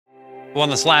Well, on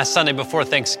this last Sunday before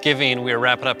Thanksgiving, we are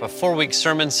wrapping up a 4-week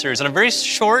sermon series on a very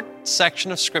short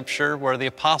section of Scripture where the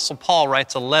Apostle Paul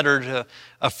writes a letter to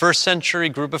a first-century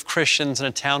group of Christians in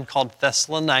a town called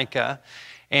Thessalonica.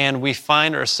 And we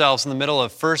find ourselves in the middle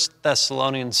of 1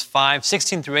 Thessalonians 5,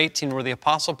 16 through 18, where the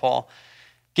Apostle Paul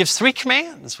gives 3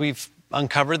 commands. We've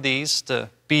uncovered these: to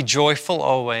be joyful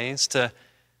always, to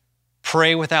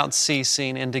pray without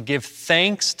ceasing, and to give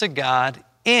thanks to God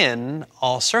in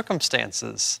all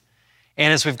circumstances.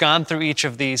 And as we've gone through each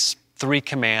of these 3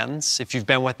 commands, if you've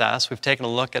been with us, we've taken a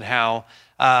look at how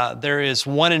there is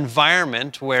one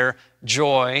environment where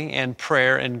joy and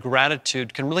prayer and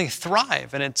gratitude can really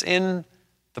thrive, and it's in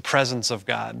the presence of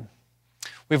God.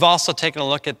 We've also taken a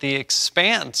look at the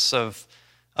expanse of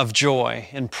joy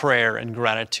and prayer and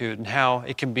gratitude and how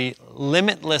it can be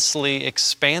limitlessly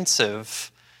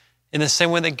expansive in the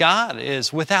same way that God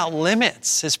is without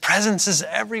limits. His presence is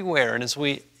everywhere. And as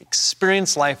we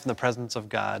experience life in the presence of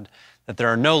God, that there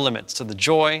are no limits to the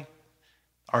joy,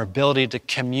 our ability to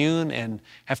commune and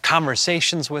have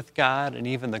conversations with God, and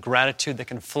even the gratitude that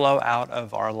can flow out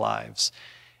of our lives.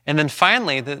 And then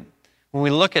finally, that when we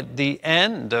look at the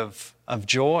end of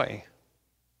joy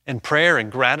and prayer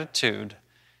and gratitude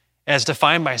as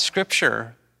defined by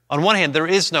Scripture, on one hand, there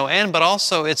is no end, but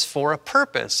also it's for a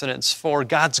purpose, and it's for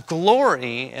God's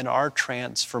glory and our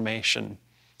transformation.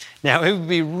 Now, it would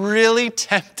be really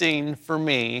tempting for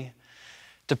me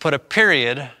to put a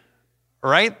period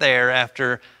right there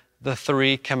after the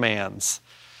 3 commands.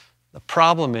 The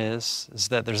problem is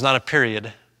that there's not a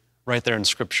period right there in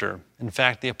Scripture. In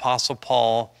fact, the Apostle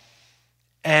Paul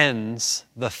ends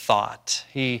the thought.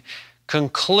 He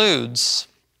concludes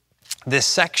this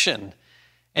section.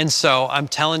 And so I'm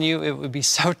telling you, it would be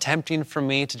so tempting for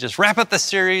me to just wrap up the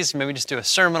series, maybe just do a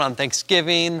sermon on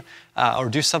Thanksgiving or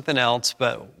do something else.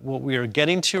 But what we are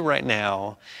getting to right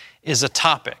now is a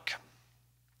topic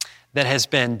that has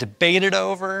been debated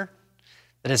over,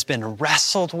 that has been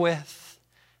wrestled with,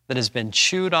 that has been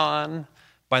chewed on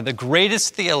by the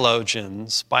greatest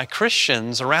theologians, by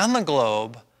Christians around the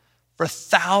globe for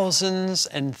thousands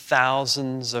and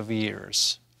thousands of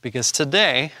years. Because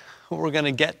today, we're going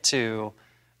to get to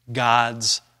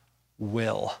God's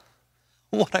will.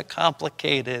 What a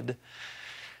complicated,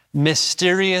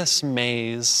 mysterious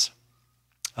maze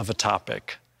of a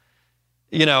topic.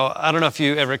 You know, I don't know if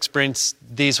you ever experienced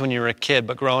these when you were a kid,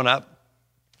 but growing up,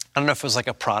 I don't know if it was like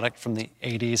a product from the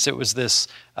 80s. It was this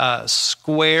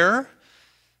square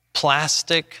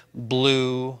plastic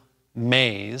blue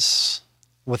maze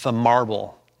with a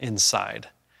marble inside.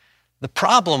 The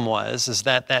problem is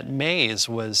that maze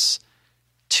was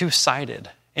two-sided.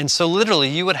 And so literally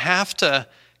you would have to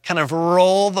kind of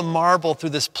roll the marble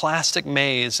through this plastic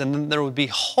maze, and then there would be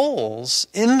holes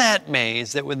in that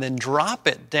maze that would then drop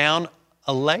it down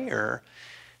a layer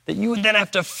that you would then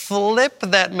have to flip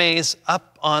that maze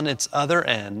up on its other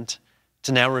end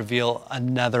to now reveal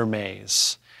another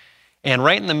maze. And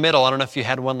right in the middle, I don't know if you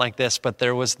had one like this, but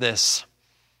there was this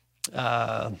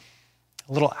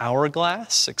little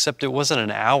hourglass, except it wasn't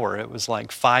an hour. It was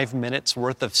like 5 minutes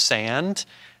worth of sand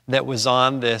that was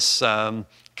on this kind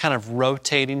of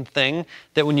rotating thing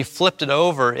that when you flipped it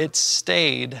over, it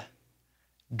stayed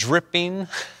dripping,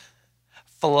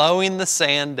 flowing the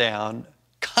sand down,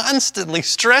 constantly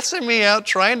stressing me out,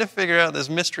 trying to figure out this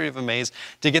mystery of a maze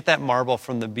to get that marble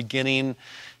from the beginning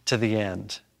to the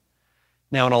end.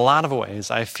 Now, in a lot of ways,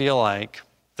 I feel like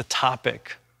the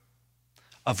topic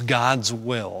of God's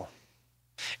will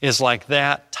is like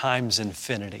that times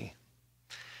infinity.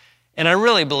 And I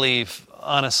really believe,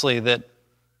 honestly, that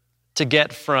to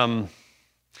get from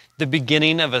the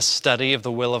beginning of a study of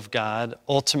the will of God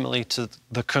ultimately to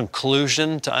the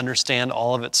conclusion to understand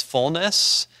all of its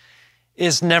fullness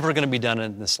is never going to be done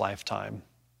in this lifetime.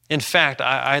 In fact,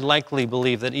 I likely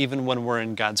believe that even when we're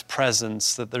in God's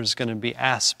presence, that there's going to be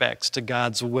aspects to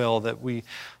God's will that we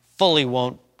fully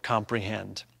won't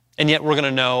comprehend. And yet we're going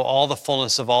to know all the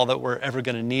fullness of all that we're ever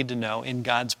going to need to know in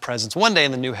God's presence one day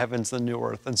in the new heavens, the new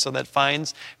earth. And so that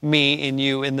finds me and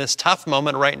you in this tough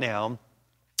moment right now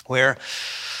where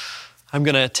I'm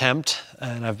going to attempt,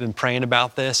 and I've been praying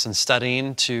about this and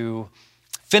studying, to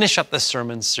finish up this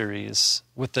sermon series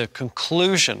with the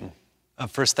conclusion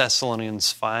of 1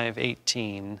 Thessalonians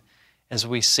 5:18 as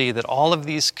we see that all of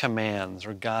these commands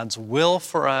are God's will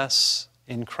for us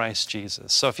in Christ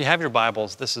Jesus. So if you have your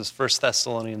Bibles, this is 1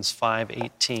 Thessalonians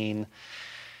 5:18.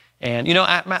 And you know,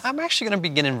 I'm actually going to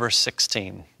begin in verse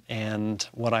 16. And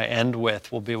what I end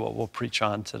with will be what we'll preach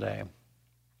on today.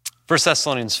 1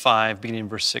 Thessalonians 5, beginning in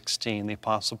verse 16, the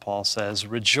Apostle Paul says,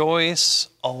 "Rejoice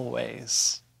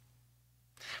always.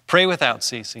 Pray without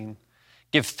ceasing.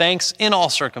 Give thanks in all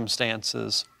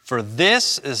circumstances, For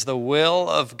this is the will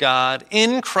of God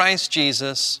in Christ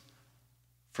Jesus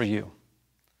for you.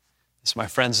 This, my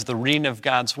friends, is the reading of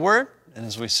God's word. And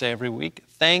as we say every week,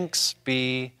 thanks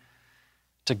be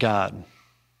to God.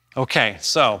 Okay,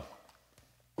 so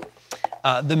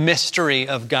the mystery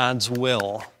of God's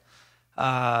will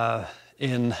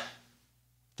in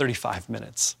 35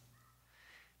 minutes.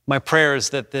 My prayer is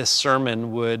that this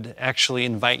sermon would actually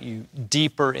invite you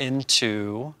deeper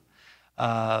into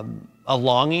a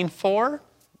longing for,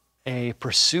 a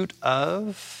pursuit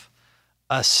of,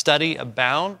 a study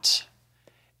about,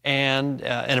 and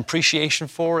an appreciation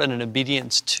for, and an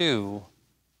obedience to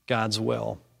God's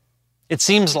will. It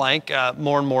seems like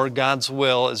more and more God's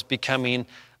will is becoming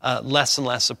less and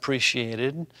less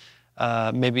appreciated,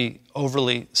 maybe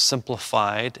overly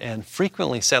simplified, and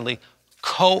frequently, sadly,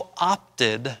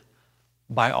 co-opted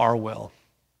by our will.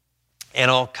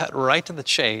 And I'll cut right to the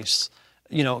chase.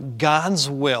 You know, God's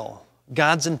will,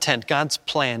 God's intent, God's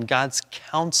plan, God's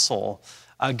counsel,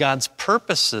 God's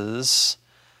purposes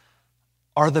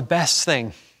are the best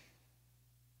thing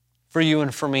for you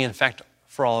and for me, in fact,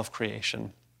 for all of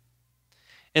creation.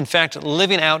 In fact,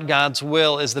 living out God's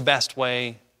will is the best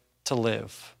way to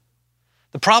live.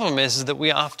 The problem is that we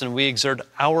exert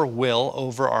our will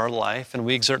over our life, and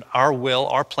we exert our will,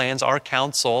 our plans, our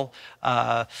counsel,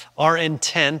 our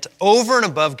intent over and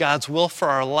above God's will for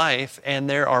our life, and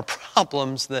there are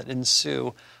problems that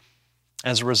ensue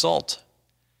as a result.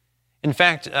 In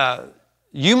fact,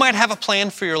 you might have a plan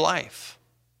for your life.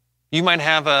 You might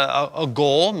have a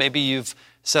goal. Maybe you've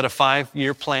set a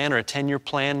 5-year plan or a 10-year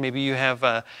plan. Maybe you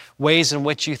have ways in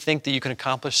which you think that you can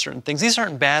accomplish certain things. These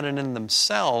aren't bad in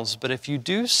themselves, but if you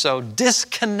do so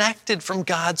disconnected from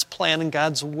God's plan and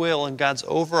God's will and God's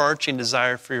overarching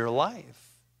desire for your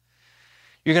life,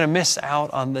 you're going to miss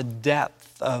out on the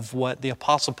depth of what the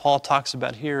Apostle Paul talks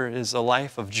about here is a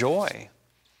life of joy,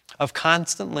 of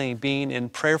constantly being in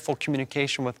prayerful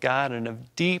communication with God and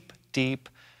of deep, deep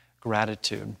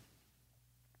gratitude.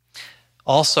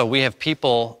 Also, we have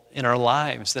people in our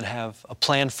lives that have a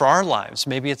plan for our lives.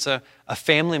 Maybe it's a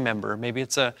family member. Maybe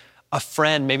it's a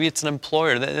friend. Maybe it's an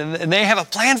employer. And they have a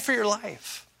plan for your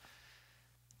life.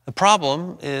 The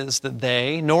problem is that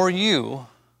they, nor you,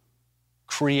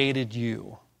 created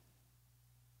you.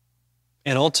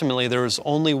 And ultimately, there is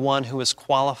only one who is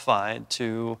qualified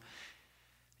to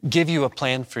give you a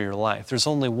plan for your life. There's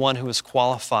only one who is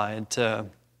qualified to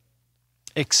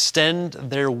extend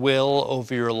their will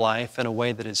over your life in a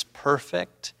way that is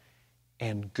perfect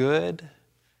and good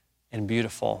and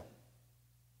beautiful.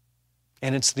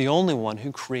 And it's the only one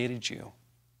who created you,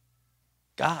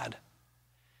 God.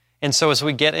 And so as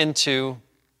we get into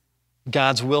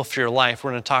God's will for your life,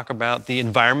 we're going to talk about the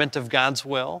environment of God's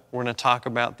will. We're going to talk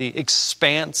about the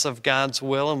expanse of God's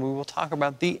will, and we will talk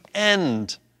about the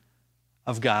end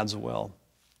of God's will.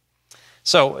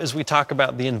 So as we talk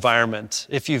about the environment,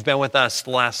 if you've been with us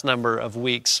the last number of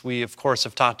weeks, we of course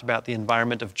have talked about the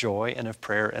environment of joy and of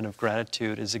prayer and of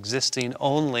gratitude is existing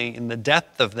only in the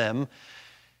depth of them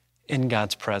in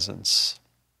God's presence.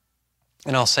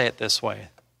 And I'll say it this way.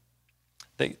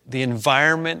 The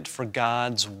environment for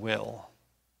God's will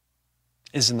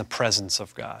is in the presence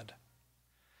of God.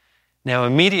 Now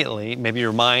immediately, maybe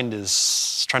your mind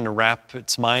is trying to wrap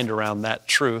its mind around that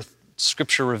truth.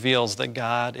 Scripture reveals that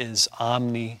God is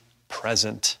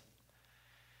omnipresent,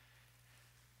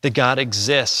 that God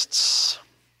exists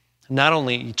not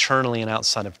only eternally and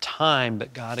outside of time,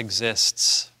 but God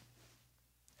exists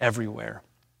everywhere.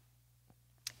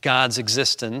 God's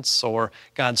existence or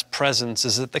God's presence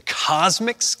is at the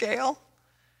cosmic scale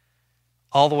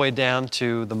all the way down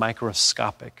to the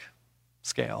microscopic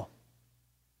scale.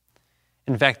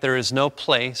 In fact, there is no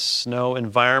place, no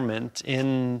environment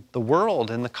in the world,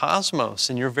 in the cosmos,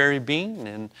 in your very being,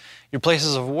 in your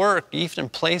places of work, even in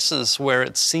places where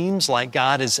it seems like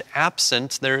God is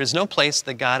absent, there is no place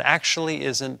that God actually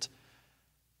isn't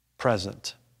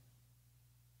present.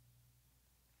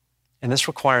 And this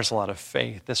requires a lot of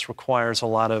faith. This requires a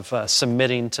lot of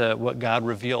submitting to what God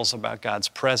reveals about God's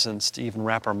presence to even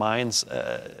wrap our minds,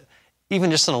 even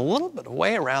just in a little bit of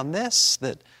way around this,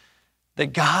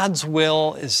 that God's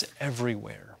will is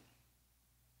everywhere.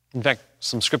 In fact,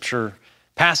 some scripture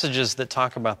passages that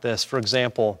talk about this, for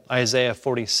example, Isaiah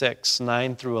 46,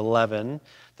 9 through 11,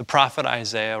 the prophet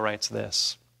Isaiah writes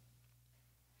this,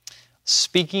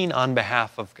 speaking on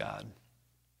behalf of God,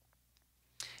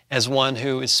 as one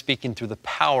who is speaking through the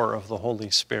power of the Holy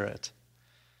Spirit.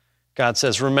 God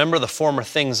says, remember the former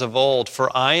things of old, for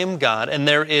I am God and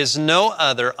there is no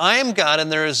other. I am God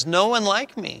and there is no one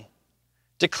like me,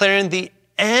 declaring the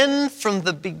end from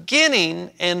the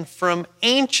beginning and from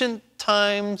ancient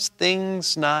times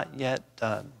things not yet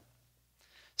done.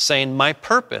 saying, my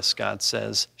purpose, God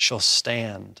says, shall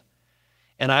stand,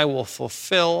 and I will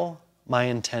fulfill my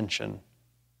intention.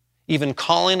 Even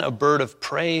calling a bird of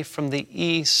prey from the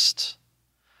east,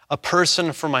 a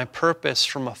person for my purpose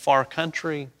from a far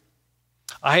country.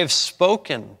 I have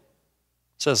spoken,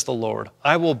 says the Lord.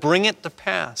 I will bring it to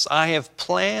pass. I have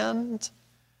planned,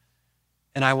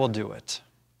 and I will do it.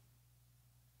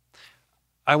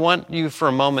 I want you for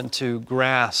a moment to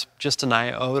grasp just an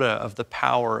iota of the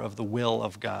power of the will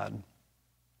of God.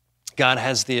 God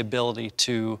has the ability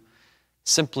to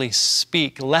simply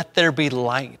speak, let there be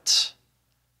light,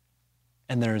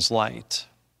 and there is light.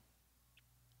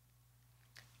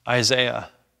 Isaiah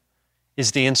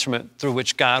is the instrument through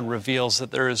which God reveals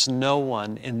that there is no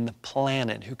one in the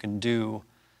planet who can do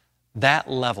that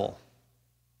level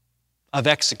of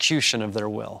execution of their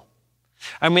will.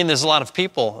 I mean, there's a lot of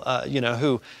people,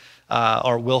 who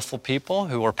are willful people,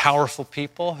 who are powerful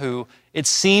people, who it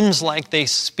seems like they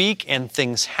speak and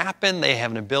things happen. They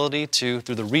have an ability to,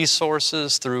 through the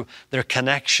resources, through their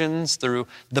connections, through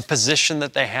the position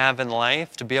that they have in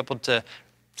life, to be able to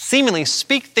seemingly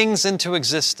speak things into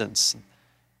existence.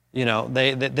 You know,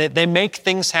 they make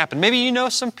things happen. Maybe you know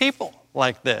some people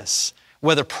like this,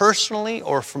 whether personally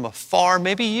or from afar.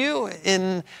 Maybe you,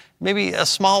 in maybe a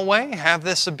small way, have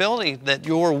this ability that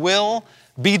your will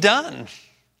be done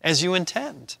as you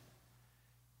intend.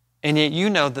 And yet you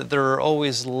know that there are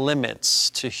always limits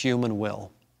to human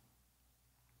will.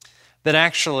 That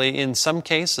actually, in some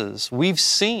cases, we've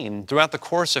seen throughout the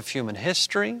course of human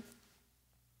history,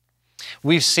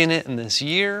 we've seen it in this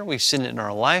year, we've seen it in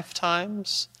our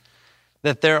lifetimes,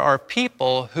 that there are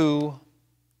people who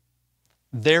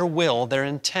their will, their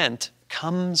intent,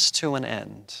 comes to an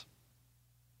end.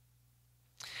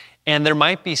 And there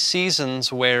might be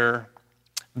seasons where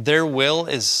their will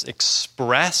is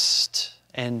expressed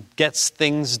and gets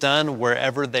things done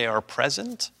wherever they are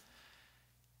present.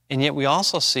 And yet we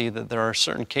also see that there are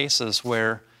certain cases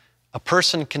where a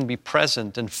person can be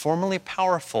present and formally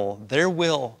powerful. Their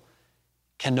will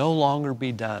can no longer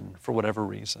be done for whatever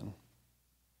reason.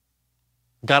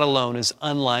 God alone is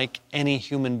unlike any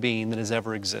human being that has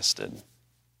ever existed,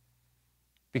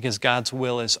 because God's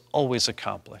will is always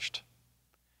accomplished.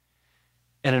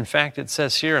 And in fact, it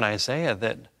says here in Isaiah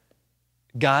that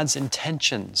God's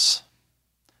intentions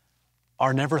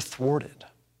are never thwarted.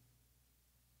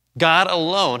 God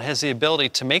alone has the ability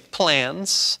to make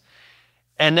plans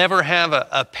and never have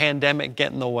a pandemic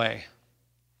get in the way,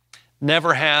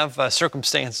 never have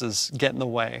circumstances get in the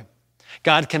way.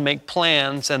 God can make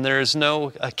plans, and there is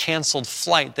no canceled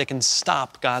flight that can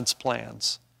stop God's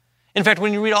plans. In fact,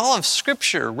 when you read all of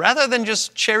Scripture, rather than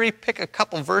just cherry pick a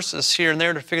couple verses here and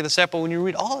there to figure this out, but when you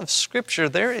read all of Scripture,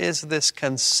 there is this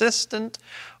consistent,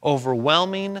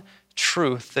 overwhelming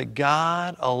truth that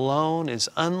God alone is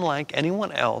unlike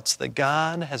anyone else, that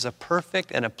God has a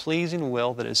perfect and a pleasing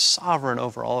will that is sovereign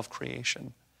over all of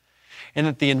creation, and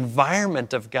that the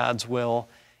environment of God's will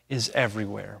is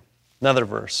everywhere. Another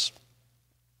verse.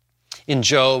 In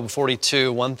Job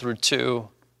 42, 1 through 2,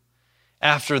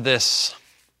 after this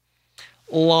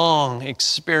long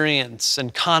experience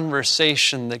and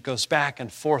conversation that goes back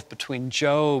and forth between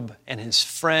Job and his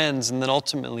friends, and then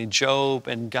ultimately Job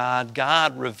and God,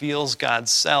 God reveals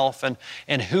God's self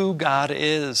and who God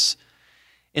is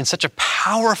in such a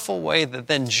powerful way that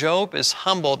then Job is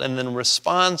humbled and then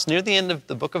responds near the end of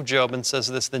the book of Job and says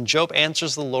this. Then Job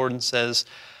answers the Lord and says,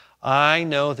 I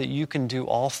know that you can do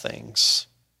all things,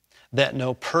 that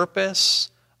no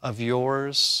purpose of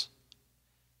yours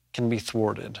can be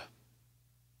thwarted.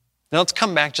 Now let's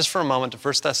come back just for a moment to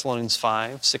 1 Thessalonians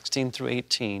 5, 16 through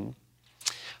 18.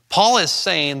 Paul is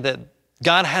saying that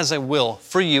God has a will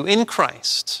for you in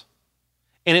Christ,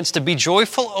 and it's to be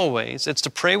joyful always, it's to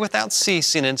pray without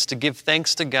ceasing, and it's to give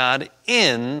thanks to God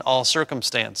in all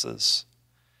circumstances.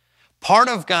 Part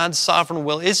of God's sovereign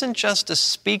will isn't just to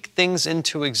speak things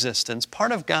into existence.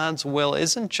 Part of God's will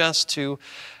isn't just to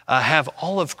have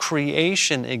all of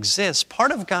creation exist.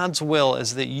 Part of God's will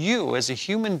is that you, as a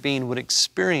human being, would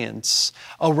experience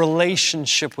a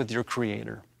relationship with your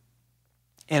Creator.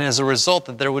 And as a result,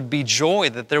 that there would be joy,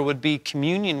 that there would be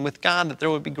communion with God, that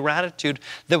there would be gratitude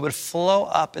that would flow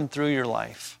up and through your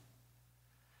life.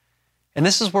 And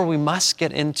this is where we must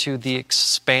get into the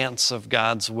expanse of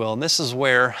God's will. And this is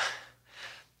where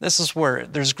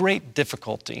there's great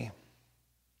difficulty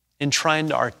in trying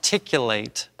to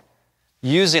articulate,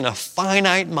 using a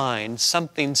finite mind,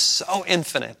 something so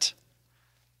infinite.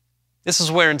 This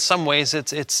is where in some ways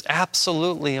it's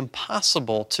absolutely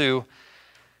impossible to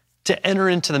enter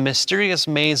into the mysterious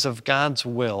maze of God's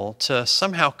will, to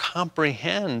somehow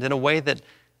comprehend in a way that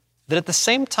at the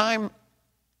same time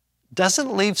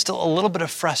doesn't leave still a little bit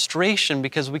of frustration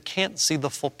because we can't see the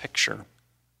full picture.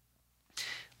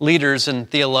 Leaders and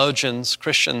theologians,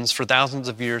 Christians for thousands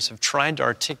of years have tried to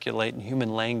articulate in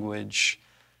human language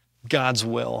God's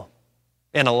will.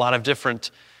 And a lot of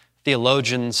different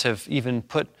theologians have even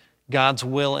put God's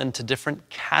will into different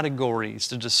categories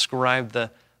to describe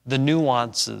the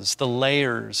nuances, the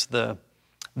layers, the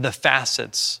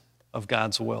facets of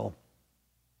God's will.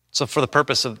 So for the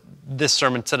purpose of this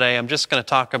sermon today, I'm just going to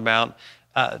talk about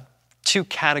two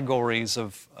categories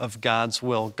of God's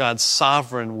will, God's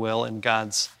sovereign will and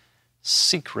God's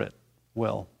secret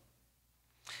will.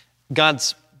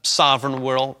 God's sovereign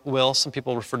will, some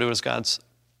people refer to as God's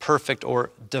perfect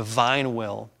or divine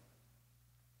will,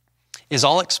 is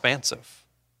all expansive,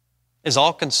 is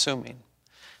all consuming.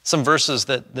 Some verses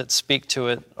that speak to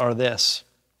it are this.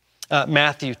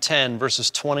 Matthew 10, verses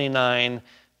 29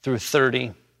 through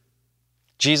 30.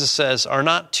 Jesus says, "Are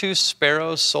not 2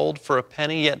 sparrows sold for a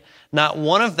penny? Yet not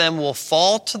one of them will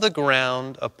fall to the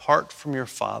ground apart from your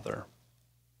Father.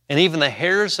 And even the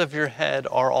hairs of your head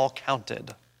are all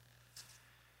counted."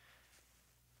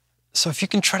 So if you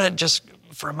can try to just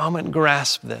for a moment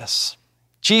grasp this.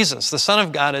 Jesus, the Son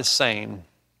of God, is saying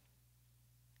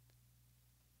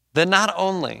that not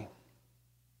only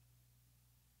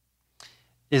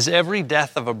is every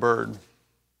death of a bird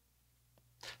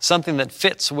something that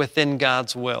fits within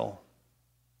God's will,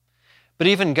 but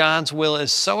even God's will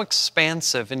is so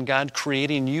expansive in God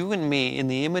creating you and me in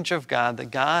the image of God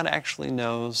that God actually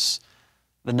knows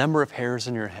the number of hairs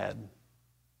in your head.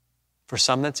 For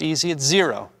some, that's easy. It's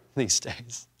 0 these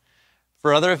days.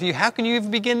 For other of you, how can you even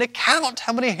begin to count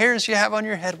how many hairs you have on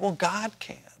your head? Well, God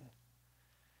can.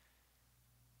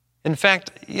 In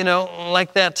fact,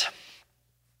 like that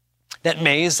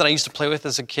maze that I used to play with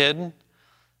as a kid,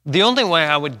 the only way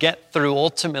I would get through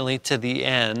ultimately to the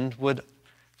end would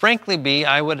frankly be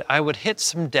I would hit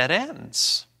some dead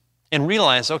ends and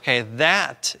realize, okay,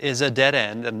 that is a dead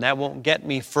end and that won't get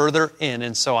me further in,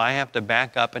 and so I have to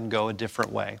back up and go a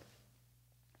different way.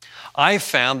 I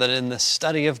found that in the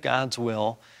study of God's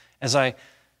will, as I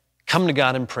come to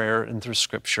God in prayer and through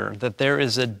Scripture, that there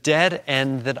is a dead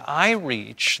end that I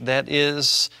reach that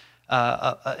is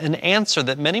an answer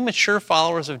that many mature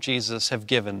followers of Jesus have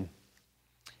given.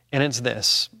 And it's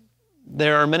this.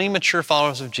 There are many mature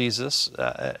followers of Jesus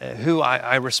who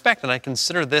I respect, and I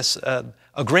consider this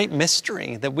a great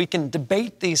mystery that we can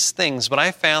debate these things. But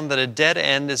I found that a dead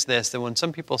end is this, that when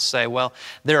some people say, well,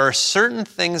 there are certain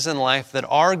things in life that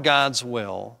are God's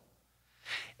will,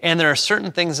 and there are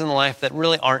certain things in life that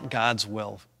really aren't God's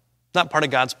will, not part of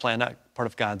God's plan, not part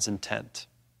of God's intent.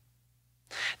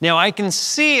 Now, I can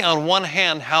see on one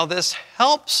hand how this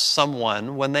helps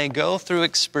someone when they go through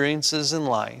experiences in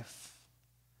life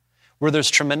where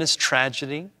there's tremendous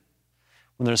tragedy,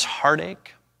 when there's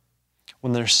heartache,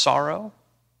 when there's sorrow.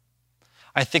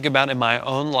 I think about in my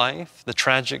own life the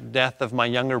tragic death of my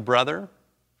younger brother.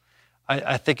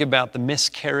 I think about the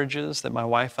miscarriages that my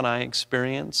wife and I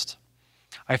experienced.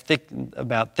 I think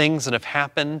about things that have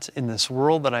happened in this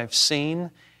world that I've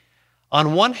seen.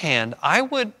 On one hand, I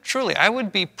would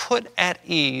be put at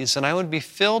ease and I would be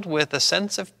filled with a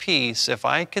sense of peace if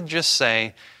I could just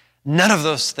say, none of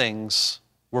those things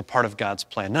were part of God's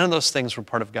plan. None of those things were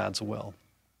part of God's will.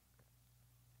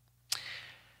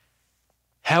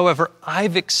 However,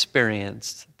 I've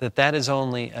experienced that is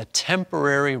only a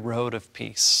temporary road of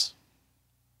peace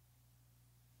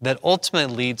that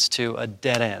ultimately leads to a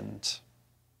dead end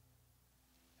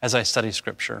as I study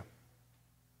Scripture.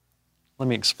 Let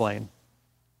me explain.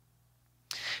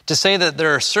 To say that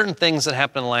there are certain things that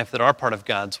happen in life that are part of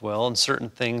God's will and certain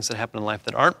things that happen in life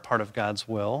that aren't part of God's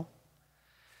will,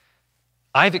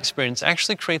 I've experienced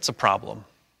actually creates a problem.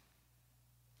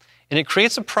 And it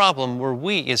creates a problem where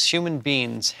we as human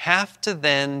beings have to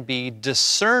then be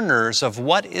discerners of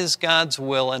what is God's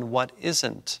will and what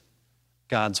isn't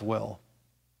God's will.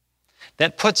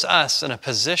 That puts us in a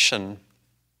position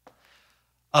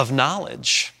of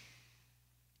knowledge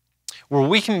where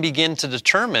we can begin to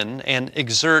determine and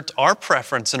exert our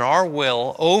preference and our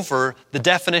will over the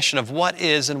definition of what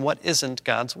is and what isn't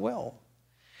God's will.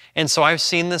 And so I've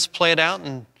seen this played out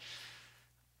in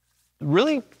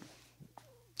really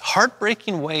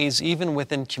heartbreaking ways, even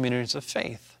within communities of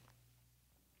faith.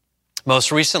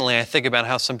 Most recently, I think about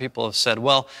how some people have said,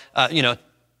 well,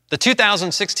 the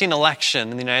 2016 election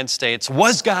in the United States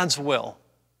was God's will,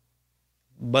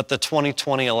 but the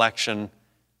 2020 election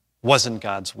wasn't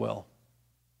God's will.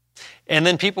 And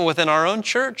then people within our own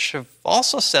church have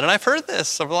also said, and I've heard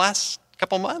this over the last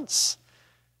couple months,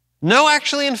 no,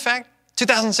 actually, in fact,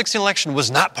 2016 election was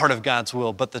not part of God's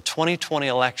will, but the 2020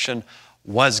 election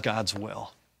was God's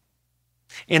will.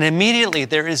 And immediately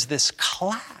there is this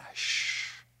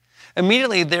clash.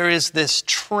 Immediately there is this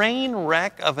train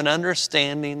wreck of an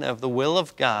understanding of the will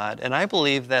of God. And I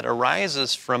believe that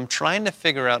arises from trying to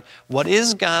figure out what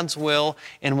is God's will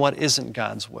and what isn't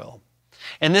God's will.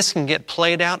 And this can get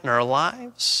played out in our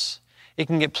lives. It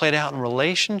can get played out in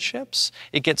relationships.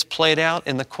 It gets played out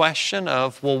in the question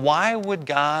of, well, why would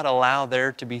God allow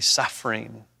there to be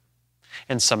suffering?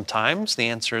 And sometimes the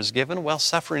answer is given, well,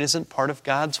 suffering isn't part of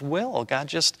God's will. God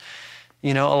just,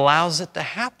 allows it to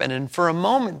happen. And for a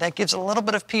moment, that gives a little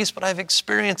bit of peace, but I've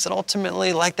experienced that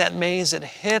ultimately, like that maze, it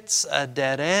hits a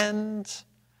dead end,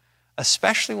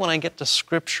 especially when I get to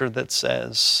Scripture that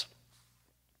says,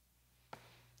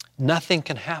 nothing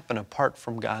can happen apart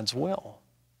from God's will.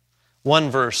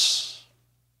 One verse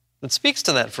that speaks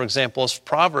to that, for example, is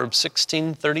Proverbs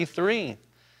 16:33.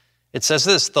 It says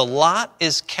this, the lot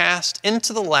is cast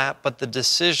into the lap, but the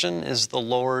decision is the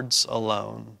Lord's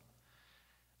alone.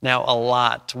 Now, a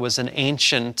lot was an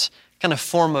ancient kind of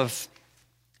form of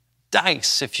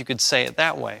dice, if you could say it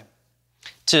that way.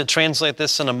 To translate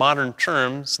this into modern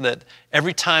terms, that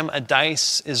every time a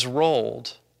dice is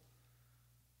rolled,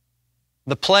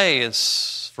 the play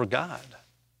is for God.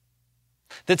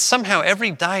 That somehow every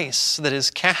dice that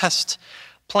is cast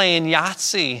playing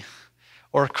Yahtzee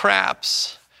or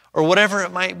craps or whatever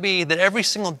it might be, that every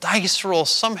single dice roll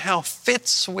somehow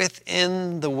fits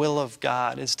within the will of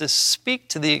God, is to speak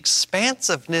to the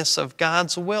expansiveness of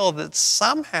God's will that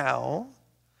somehow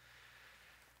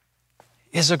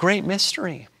is a great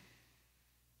mystery.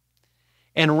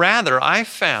 And I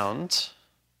found,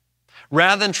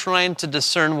 rather than trying to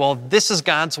discern, well, this is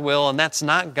God's will and that's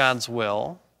not God's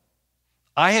will,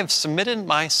 I have submitted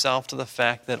myself to the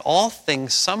fact that all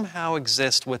things somehow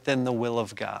exist within the will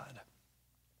of God.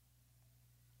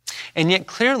 And yet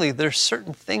clearly there's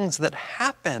certain things that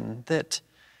happen that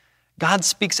God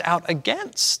speaks out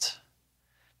against,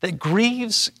 that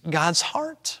grieves God's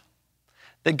heart,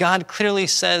 that God clearly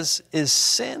says is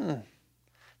sin,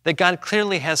 that God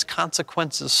clearly has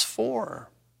consequences for.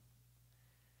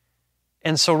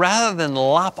 And so rather than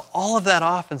lop all of that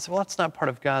off and say, well, that's not part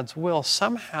of God's will,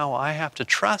 somehow I have to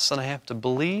trust and I have to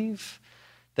believe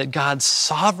that God's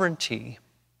sovereignty,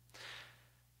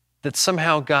 that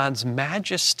somehow God's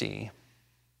majesty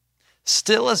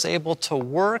still is able to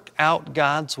work out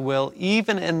God's will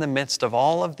even in the midst of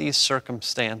all of these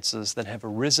circumstances that have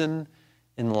arisen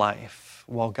in life,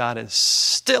 while God is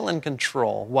still in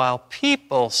control, while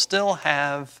people still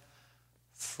have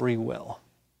free will.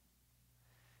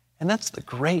 And that's the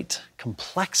great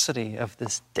complexity of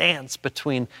this dance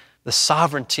between the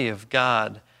sovereignty of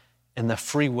God and the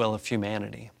free will of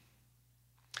humanity.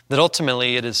 That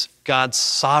ultimately it is God's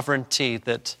sovereignty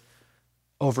that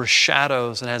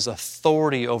overshadows and has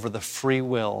authority over the free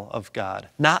will of God,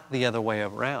 not the other way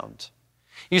around.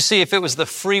 You see, if it was the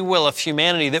free will of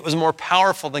humanity that was more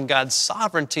powerful than God's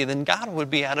sovereignty, then God would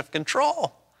be out of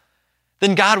control.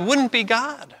 Then God wouldn't be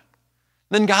God.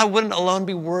 Then God wouldn't alone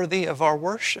be worthy of our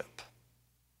worship.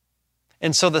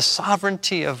 And so the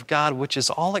sovereignty of God, which is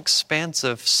all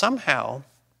expansive, somehow,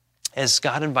 as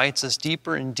God invites us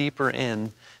deeper and deeper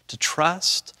in, to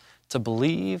trust, to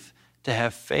believe, to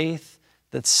have faith,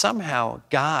 that somehow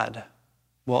God,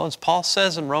 well, as Paul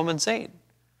says in Romans 8,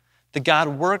 that God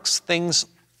works things,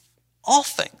 all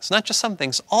things, not just some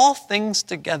things, all things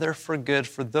together for good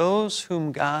for those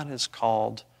whom God has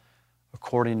called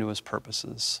according to his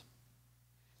purposes.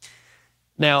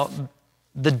 Now,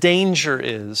 the danger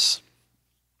is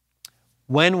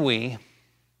when we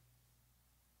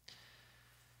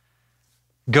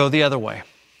go the other way.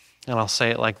 And I'll say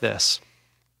it like this.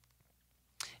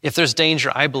 If there's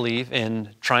danger, I believe, in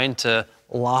trying to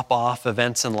lop off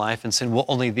events in life and saying, well,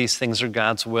 only these things are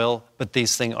God's will, but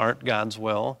these things aren't God's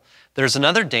will. There's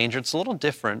another danger. It's a little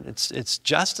different. It's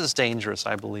just as dangerous,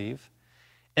 I believe.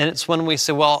 And it's when we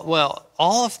say, well,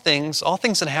 all things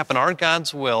that happen are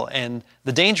God's will. And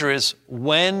the danger is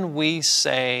when we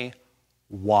say,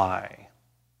 why?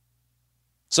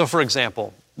 So, for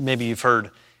example, maybe you've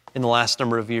heard in the last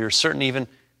number of years, certain even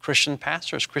Christian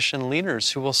pastors, Christian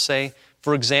leaders who will say,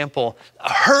 for example,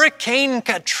 Hurricane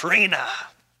Katrina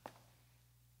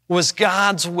was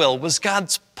God's will, was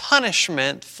God's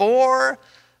punishment for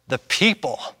the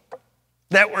people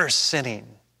that were sinning.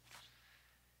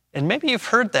 And maybe you've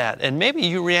heard that, and maybe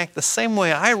you react the same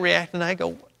way I react, and I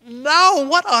go, no,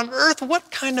 what on earth,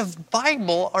 what kind of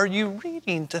Bible are you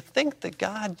reading to think that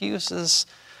God uses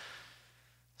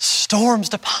storms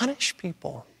to punish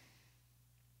people?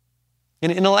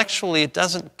 And intellectually, it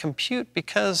doesn't compute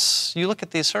because you look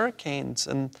at these hurricanes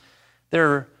and there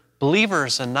are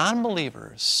believers and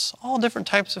non-believers, all different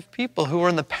types of people who are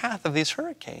in the path of these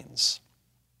hurricanes.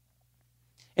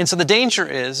 And so the danger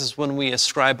is when we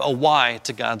ascribe a why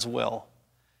to God's will.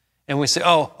 And we say,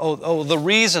 the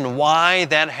reason why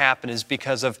that happened is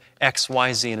because of X,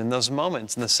 Y, Z. And in those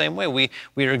moments, in the same way, we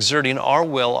are exerting our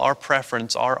will, our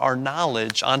preference, our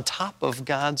knowledge on top of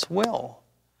God's will.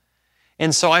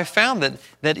 And so I found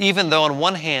that even though on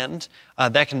one hand,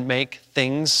 that can make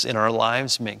things in our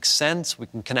lives make sense, we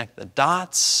can connect the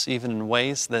dots even in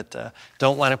ways that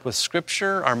don't line up with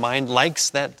Scripture. Our mind likes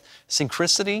that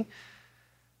synchronicity.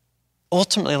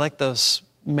 Ultimately, like those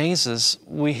mazes,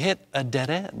 we hit a dead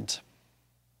end.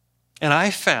 And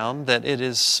I found that it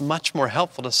is much more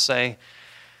helpful to say,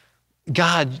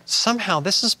 God, somehow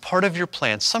this is part of your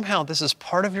plan. Somehow this is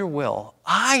part of your will.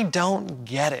 I don't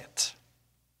get it.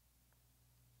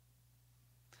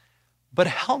 But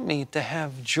help me to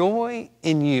have joy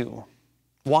in you.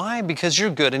 Why? Because you're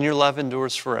good and your love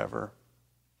endures forever.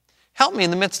 Help me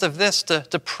in the midst of this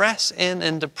to press in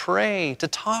and to pray, to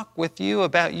talk with you,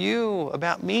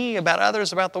 about me, about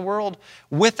others, about the world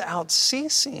without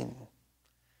ceasing.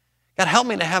 God, help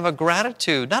me to have a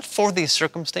gratitude, not for these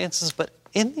circumstances, but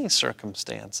in these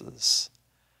circumstances.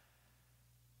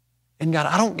 And God,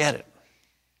 I don't get it.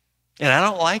 And I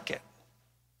don't like it.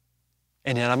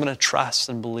 And yet I'm going to trust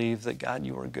and believe that, God,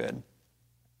 you are good,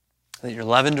 that your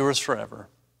love endures forever.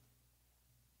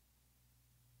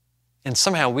 And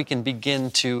somehow we can begin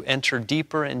to enter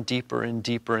deeper and deeper and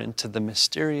deeper into the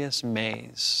mysterious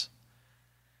maze,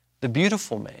 the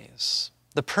beautiful maze,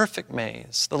 the perfect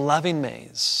maze, the loving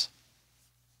maze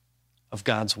of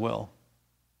God's will.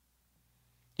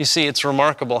 You see, it's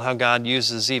remarkable how God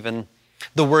uses even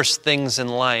the worst things in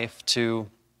life to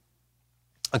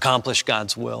accomplish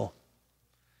God's will.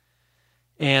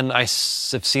 And I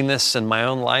have seen this in my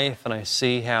own life, and I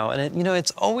see how,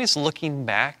 it's always looking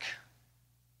back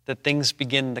that things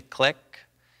begin to click.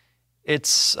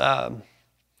 This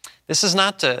is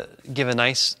not to give a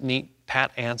nice, neat,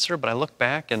 pat answer, but I look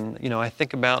back and, I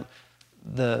think about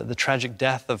the tragic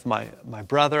death of my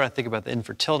brother. I think about the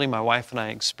infertility my wife and I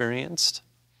experienced.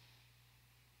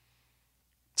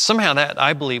 Somehow that,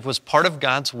 I believe, was part of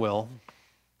God's will.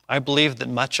 I believe that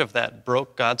much of that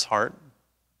broke God's heart,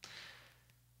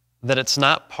 that it's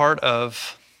not part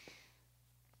of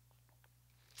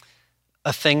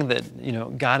a thing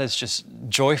that, God is just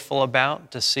joyful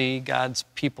about, to see God's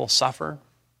people suffer.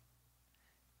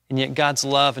 And yet God's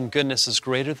love and goodness is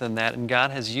greater than that, and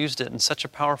God has used it in such a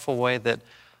powerful way that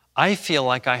I feel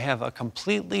like I have a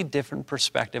completely different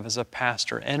perspective as a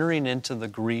pastor entering into the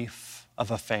grief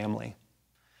of a family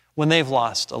when they've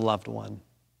lost a loved one.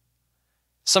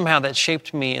 Somehow that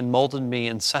shaped me and molded me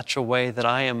in such a way that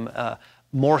I am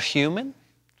more human,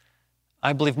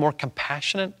 I believe more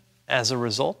compassionate as a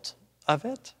result of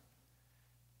it.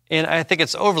 And I think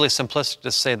it's overly simplistic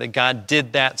to say that God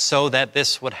did that so that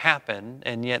this would happen,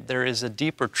 and yet there is a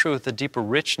deeper truth, a deeper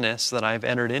richness that I've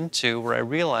entered into where I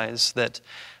realize that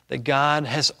God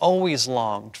has always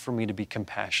longed for me to be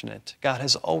compassionate. God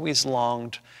has always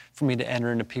longed for me to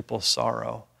enter into people's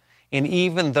sorrow. And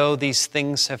even though these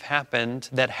things have happened,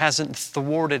 that hasn't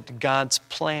thwarted God's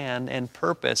plan and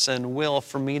purpose and will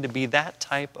for me to be that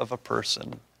type of a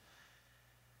person.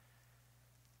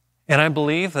 And I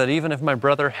believe that even if my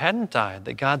brother hadn't died,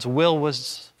 that God's will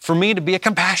was for me to be a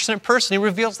compassionate person. He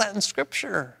reveals that in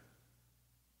Scripture.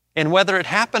 And whether it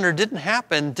happened or didn't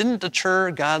happen, didn't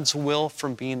deter God's will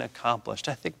from being accomplished.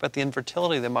 I think about the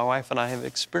infertility that my wife and I have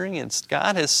experienced.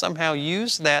 God has somehow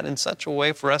used that in such a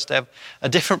way for us to have a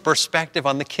different perspective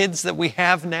on the kids that we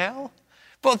have now.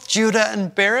 Both Judah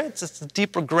and Barrett, it's a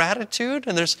deeper gratitude.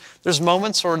 And there's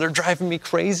moments where they're driving me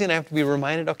crazy and I have to be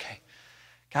reminded, okay,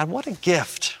 God, what a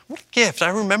gift. What a gift. I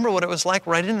remember what it was like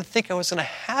where I didn't think I was going to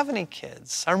have any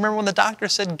kids. I remember when the doctor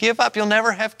said, give up, you'll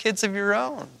never have kids of your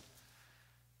own.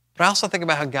 But I also think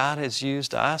about how God has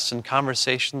used us in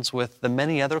conversations with the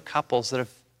many other couples that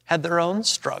have had their own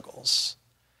struggles.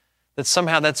 That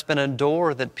somehow that's been a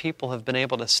door that people have been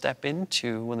able to step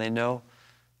into when they know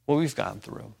what we've gone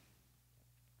through.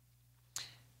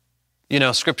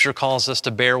 Scripture calls us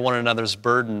to bear one another's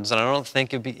burdens, and I don't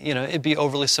think it'd be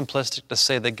overly simplistic to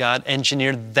say that God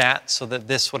engineered that so that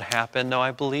this would happen. No,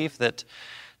 I believe that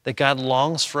God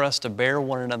longs for us to bear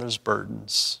one another's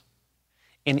burdens.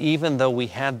 And even though we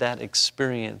had that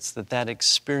experience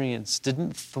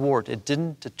didn't thwart, it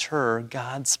didn't deter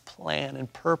God's plan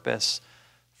and purpose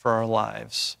for our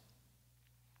lives.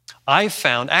 I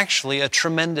found actually a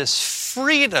tremendous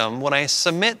freedom when I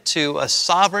submit to a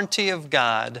sovereignty of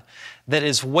God that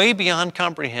is way beyond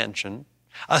comprehension,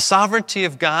 a sovereignty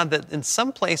of God that in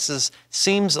some places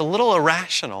seems a little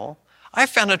irrational. I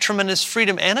found a tremendous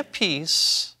freedom and a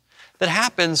peace that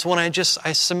happens when I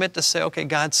submit to say, okay,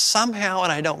 God, somehow,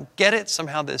 and I don't get it,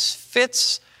 somehow this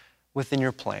fits within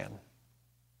your plan.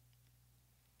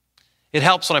 It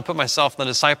helps when I put myself in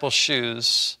the disciples'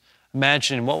 shoes,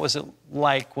 imagining what was it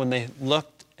like when they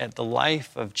looked at the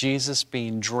life of Jesus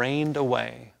being drained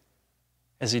away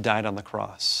as he died on the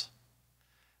cross.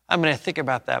 I mean, I think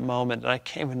about that moment, and I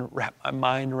can't even wrap my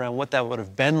mind around what that would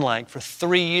have been like. For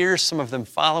 3 years, some of them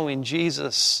following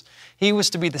Jesus. He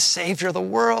was to be the Savior of the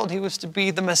world. He was to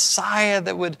be the Messiah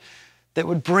that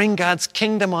would bring God's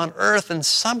kingdom on earth, and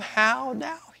somehow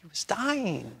now he was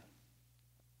dying.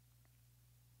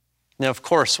 Now, of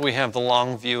course, we have the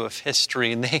long view of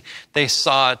history, and they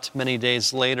saw it many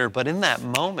days later, but in that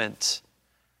moment,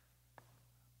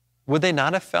 would they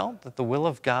not have felt that the will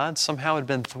of God somehow had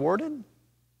been thwarted?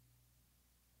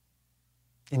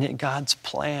 And yet God's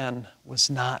plan was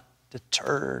not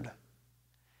deterred.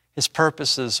 His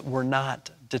purposes were not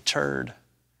deterred.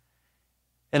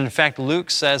 And in fact,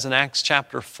 Luke says in Acts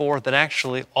chapter 4 that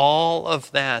actually all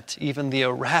of that, even the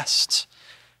arrest,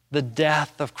 the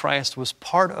death of Christ, was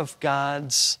part of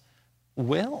God's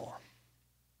will.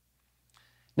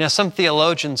 Now, some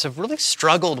theologians have really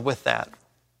struggled with that.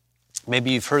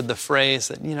 Maybe you've heard the phrase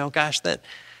that, that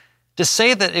to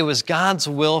say that it was God's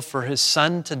will for his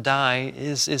son to die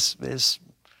is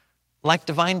like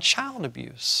divine child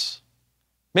abuse.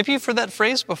 Maybe you've heard that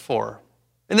phrase before.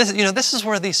 And this is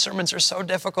where these sermons are so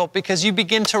difficult, because you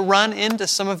begin to run into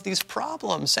some of these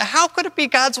problems. How could it be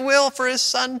God's will for his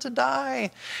son to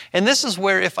die? And this is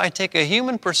where, if I take a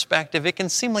human perspective, it can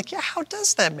seem like, how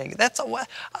does that make it?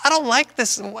 I don't like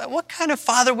this. What kind of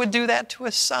father would do that to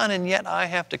his son? And yet I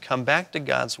have to come back to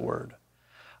God's word.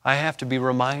 I have to be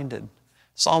reminded.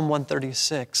 Psalm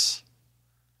 136.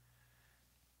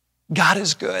 God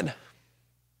is good.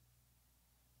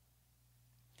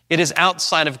 It is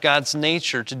outside of God's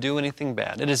nature to do anything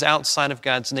bad. It is outside of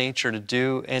God's nature to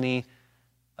do any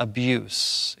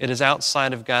abuse. It is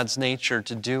outside of God's nature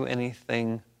to do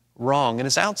anything wrong. It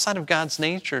is outside of God's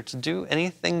nature to do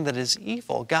anything that is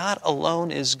evil. God alone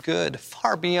is good,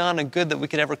 far beyond a good that we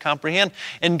could ever comprehend.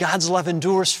 And God's love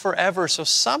endures forever. So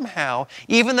somehow,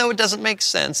 even though it doesn't make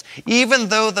sense, even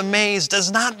though the maze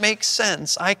does not make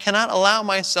sense, I cannot allow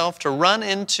myself to run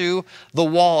into the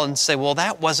wall and say, well,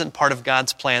 that wasn't part of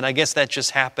God's plan. I guess that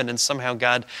just happened, and somehow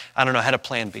God, had a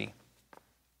plan B.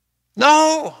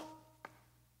 No!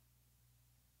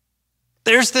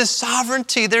 There's this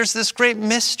sovereignty, there's this great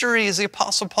mystery, as the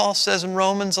Apostle Paul says in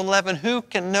Romans 11, who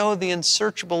can know the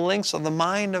unsearchable links of the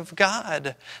mind of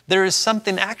God? There is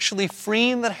something actually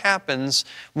freeing that happens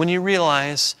when you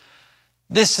realize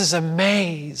this is a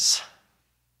maze,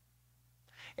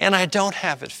 and I don't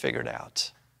have it figured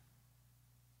out.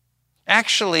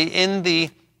 Actually, in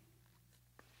the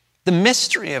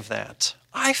mystery of that,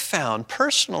 I found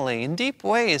personally, in deep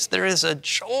ways, there is a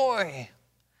joy.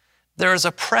 There is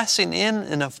a pressing in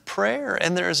and of prayer,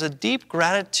 and there is a deep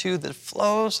gratitude that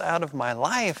flows out of my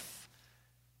life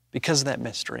because of that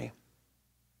mystery.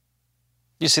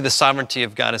 You see, the sovereignty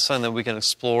of God is something that we can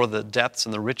explore the depths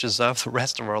and the riches of the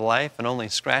rest of our life and only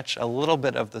scratch a little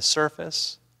bit of the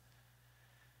surface.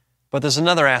 But there's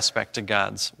another aspect to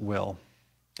God's will.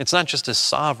 It's not just his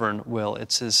sovereign will,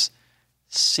 it's his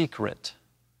secret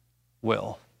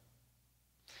will.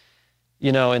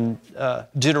 In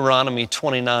Deuteronomy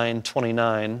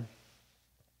 29:29,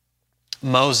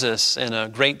 Moses, in a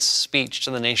great speech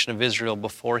to the nation of Israel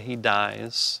before he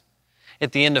dies,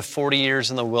 at the end of 40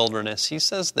 years in the wilderness, he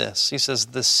says this. He says,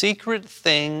 the secret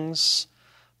things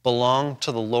belong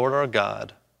to the Lord our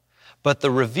God, but the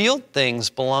revealed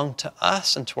things belong to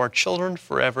us and to our children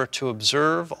forever, to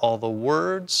observe all the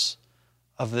words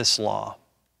of this law.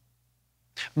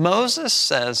 Moses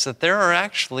says that there are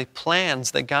actually plans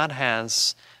that God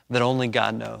has that only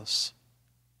God knows.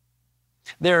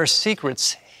 There are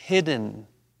secrets hidden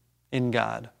in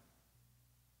God.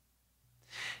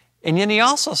 And yet he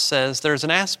also says there's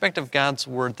an aspect of God's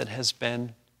word that has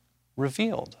been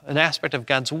revealed, an aspect of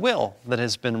God's will that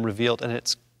has been revealed, and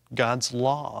it's God's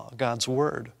law, God's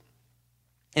word.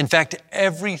 In fact,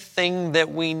 everything that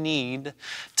we need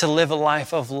to live a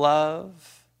life of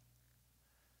love,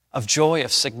 of joy,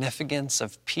 of significance,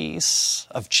 of peace,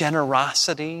 of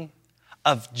generosity,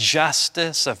 of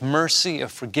justice, of mercy, of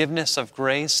forgiveness, of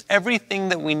grace, everything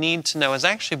that we need to know has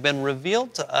actually been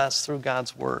revealed to us through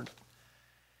God's word.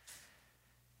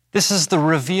 This is the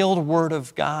revealed word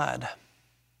of God.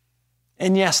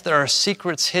 And yes, there are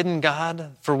secrets hidden,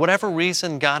 God. For whatever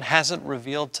reason, God hasn't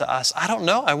revealed to us. I don't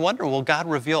know. I wonder, will God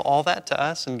reveal all that to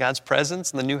us in God's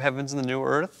presence in the new heavens and the new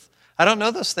earth? I don't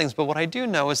know those things, but what I do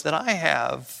know is that I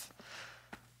have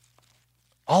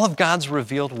all of God's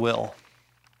revealed will.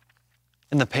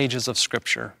 in the pages of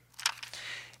Scripture.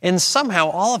 And somehow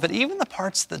all of it, even the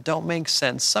parts that don't make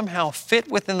sense, somehow fit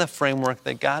within the framework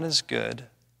that God is good,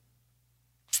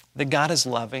 that God is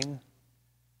loving,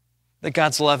 that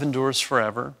God's love endures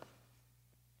forever,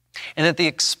 and that the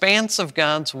expanse of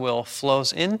God's will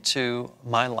flows into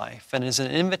my life and is an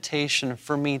invitation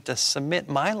for me to submit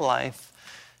my life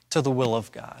to the will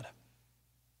of God.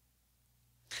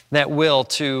 That will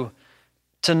to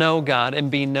know God and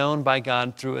be known by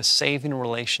God through a saving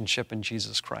relationship in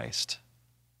Jesus Christ.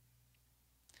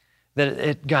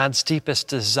 That God's deepest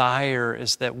desire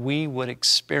is that we would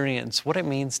experience what it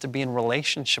means to be in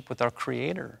relationship with our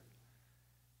Creator.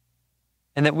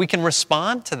 And that we can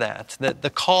respond to that the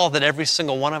call that every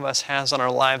single one of us has on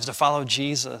our lives to follow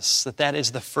Jesus, that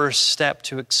is the first step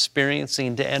to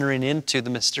experiencing, to entering into the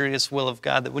mysterious will of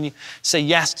God. That when you say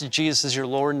yes to Jesus as your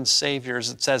Lord and Savior, as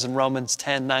it says in Romans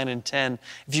 10, 9 and 10,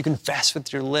 if you confess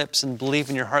with your lips and believe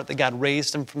in your heart that God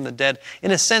raised him from the dead,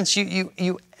 in a sense,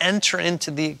 you enter into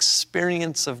the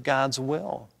experience of God's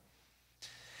will.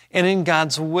 And in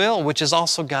God's will, which is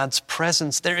also God's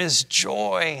presence, there is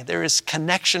joy, there is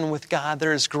connection with God,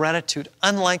 there is gratitude,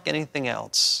 unlike anything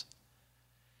else.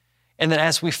 And that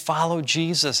as we follow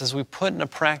Jesus, as we put into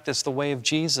practice the way of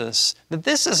Jesus, that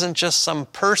this isn't just some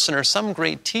person or some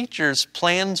great teacher's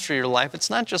plans for your life. It's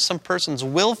not just some person's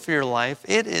will for your life.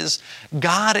 It is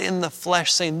God in the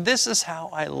flesh saying, this is how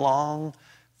I long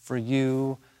for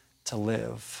you to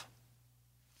live.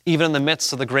 Even in the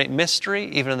midst of the great mystery,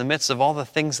 even in the midst of all the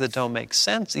things that don't make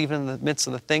sense, even in the midst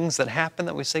of the things that happen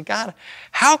that we say, God,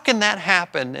 how can that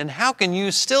happen? And how can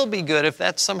you still be good if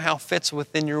that somehow fits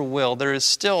within your will? There is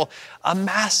still a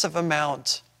massive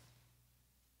amount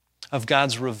of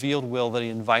God's revealed will that he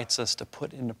invites us to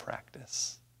put into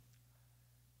practice.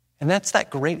 And that's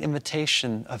that great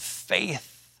invitation of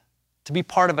faith, to be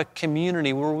part of a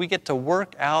community where we get to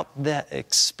work out the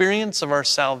experience of our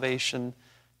salvation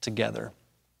together.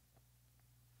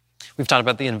 We've talked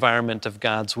about the environment of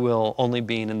God's will only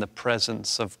being in the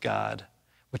presence of God,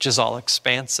 which is all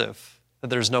expansive. That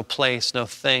there's no place, no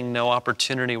thing, no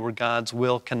opportunity where God's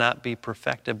will cannot be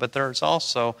perfected. But there's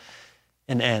also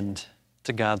an end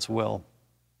to God's will.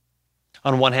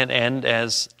 On one hand, end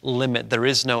as limit. There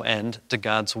is no end to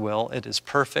God's will. It is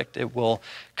perfect. It will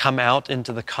come out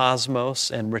into the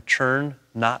cosmos and return,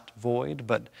 not void,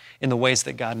 but in the ways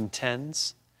that God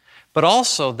intends. But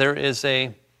also there is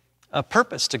a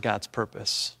purpose to God's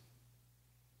purpose.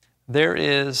 There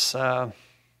is an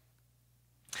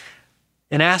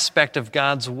aspect of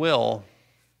God's will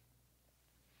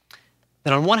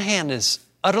that on one hand is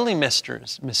utterly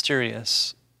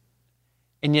mysterious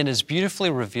and yet is beautifully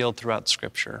revealed throughout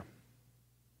Scripture.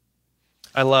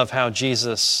 I love how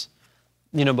Jesus,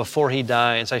 before he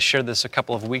dies, I shared this a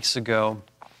couple of weeks ago,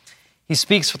 he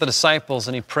speaks with the disciples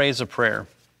and he prays a prayer.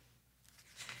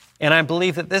 And I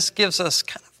believe that this gives us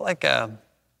kind of like a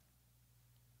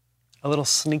little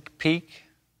sneak peek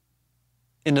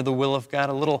into the will of God,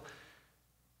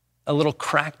 a little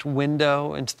cracked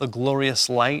window into the glorious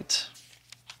light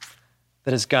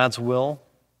that is God's will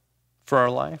for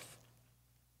our life.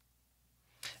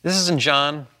 This is in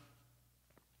John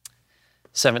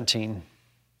 17.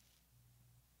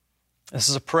 This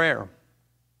is a prayer.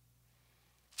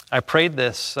 I prayed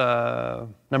this a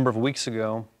number of weeks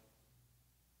ago.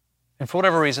 And for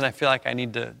whatever reason, I feel like I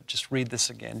need to just read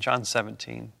this again. John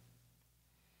 17.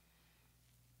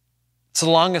 It's the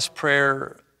longest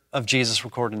prayer of Jesus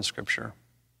recorded in Scripture.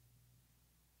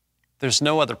 There's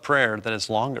no other prayer that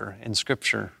is longer in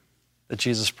Scripture that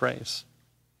Jesus prays.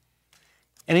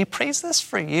 And he prays this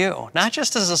for you, not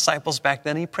just his disciples back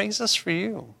then, he prays this for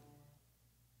you.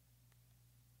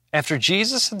 After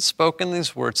Jesus had spoken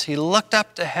these words, he looked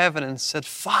up to heaven and said,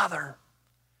 Father,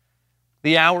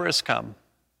 the hour has come.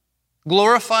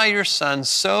 Glorify your Son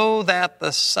so that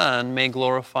the Son may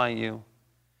glorify you,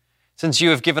 since you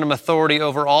have given him authority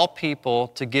over all people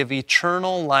to give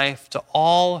eternal life to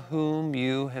all whom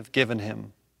you have given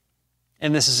him.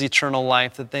 And this is eternal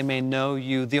life, that they may know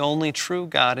you, the only true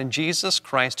God, and Jesus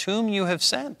Christ, whom you have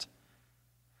sent.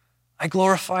 I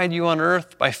glorified you on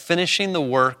earth by finishing the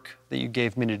work that you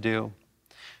gave me to do.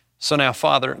 So now,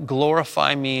 Father,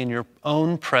 glorify me in your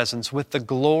own presence with the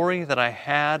glory that I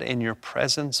had in your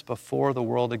presence before the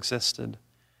world existed.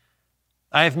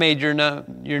 I have made your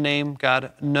name,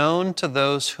 God, known to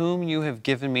those whom you have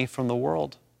given me from the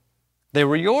world. They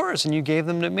were yours, and you gave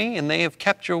them to me, and they have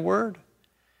kept your word.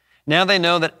 Now they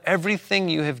know that everything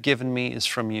you have given me is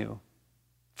from you.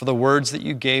 For the words that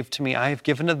you gave to me, I have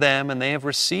given to them, and they have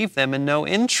received them, and know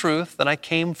in truth that I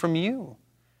came from you.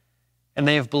 And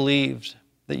they have believed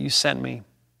that you sent me.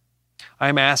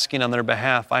 I'm asking on their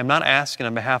behalf. I'm not asking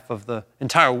on behalf of the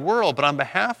entire world, but on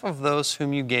behalf of those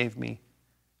whom you gave me,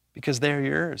 because they are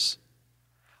yours.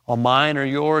 All mine are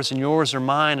yours, and yours are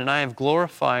mine, and I have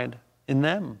glorified in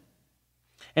them.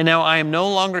 And now I am no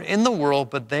longer in the world,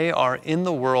 but they are in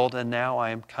the world, and now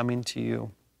I am coming to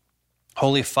you.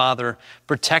 Holy Father,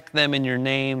 protect them in your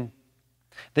name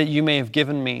that you may have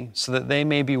given me, so that they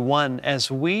may be one as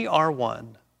we are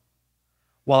one.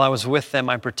 While I was with them,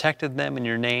 I protected them in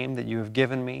your name that you have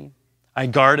given me. I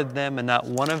guarded them, and not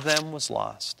one of them was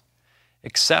lost,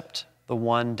 except the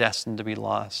one destined to be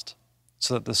lost,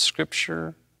 so that the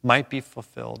scripture might be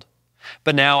fulfilled.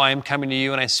 But now I am coming to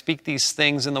you, and I speak these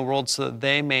things in the world so that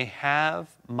they may have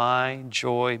my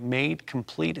joy made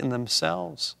complete in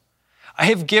themselves. I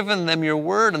have given them your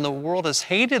word, and the world has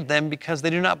hated them because they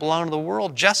do not belong to the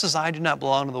world, just as I do not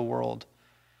belong to the world.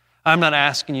 I'm not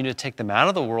asking you to take them out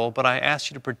of the world, but I ask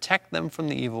you to protect them from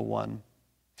the evil one.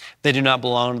 They do not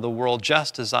belong to the world,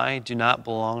 just as I do not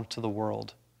belong to the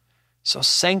world. So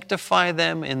sanctify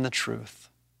them in the truth.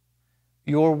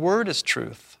 Your word is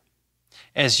truth.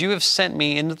 As you have sent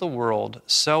me into the world,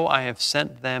 so I have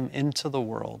sent them into the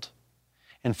world.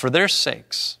 And for their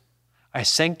sakes, I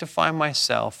sanctify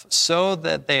myself, so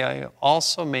that they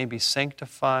also may be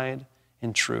sanctified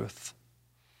in truth.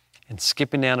 And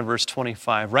skipping down to verse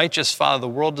 25, righteous Father, the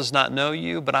world does not know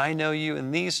you, but I know you,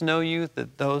 and these know you,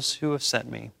 that those who have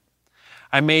sent me.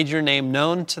 I made your name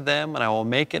known to them, and I will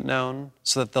make it known,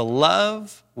 so that the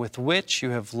love with which you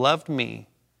have loved me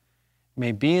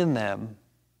may be in them,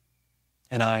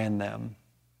 and I in them.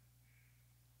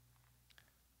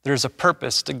 There's a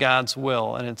purpose to God's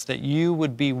will, and it's that you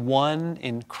would be one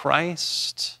in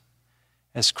Christ,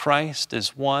 as Christ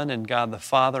is one in God the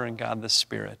Father and God the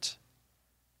Spirit.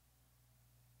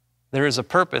 There is a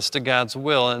purpose to God's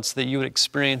will, and it's that you would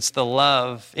experience the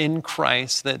love in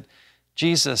Christ that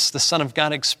Jesus, the Son of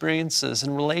God, experiences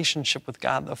in relationship with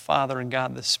God the Father and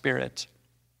God the Spirit.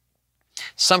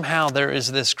 Somehow there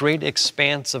is this great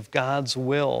expanse of God's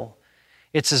will.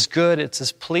 It's as good, it's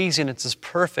as pleasing, it's as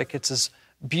perfect, it's as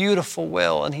beautiful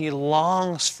will, and he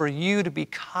longs for you to be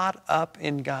caught up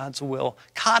in God's will,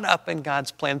 caught up in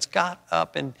God's plans, caught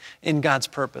up in God's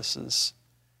purposes,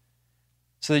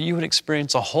 so that you would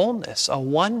experience a wholeness, a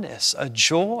oneness, a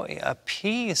joy, a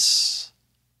peace,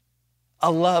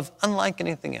 a love unlike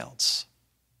anything else.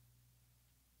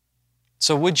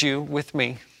 So would you, with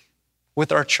me,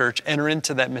 with our church, enter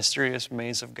into that mysterious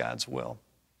maze of God's will?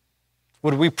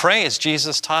 Would we pray as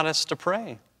Jesus taught us to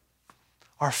pray?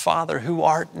 Our Father who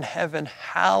art in heaven,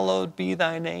 hallowed be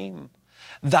thy name.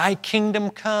 Thy kingdom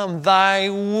come, thy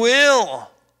will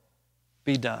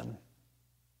be done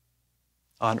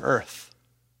on earth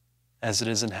as it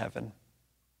is in heaven.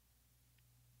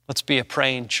 Let's be a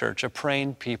praying church, a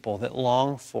praying people that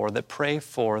long for, that pray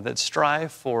for, that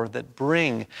strive for, that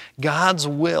bring God's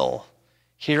will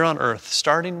here on earth,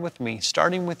 starting with me,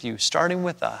 starting with you, starting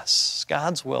with us.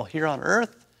 God's will here on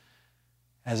earth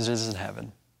as it is in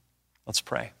heaven. Let's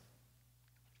pray.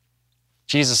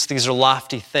 Jesus, these are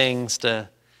lofty things to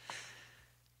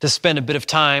spend a bit of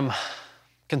time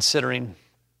considering.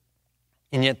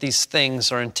 And yet these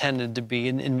things are intended to be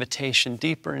an invitation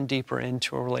deeper and deeper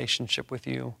into a relationship with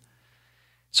you.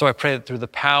 So I pray that through the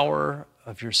power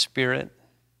of your Spirit,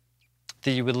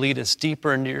 that you would lead us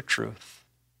deeper into your truth,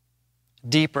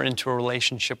 deeper into a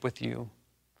relationship with you,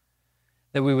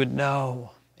 that we would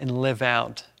know and live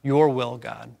out your will,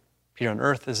 God, here on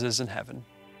earth as it is in heaven.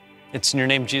 It's in your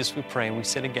name, Jesus, we pray, and we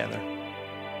say together,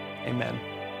 amen.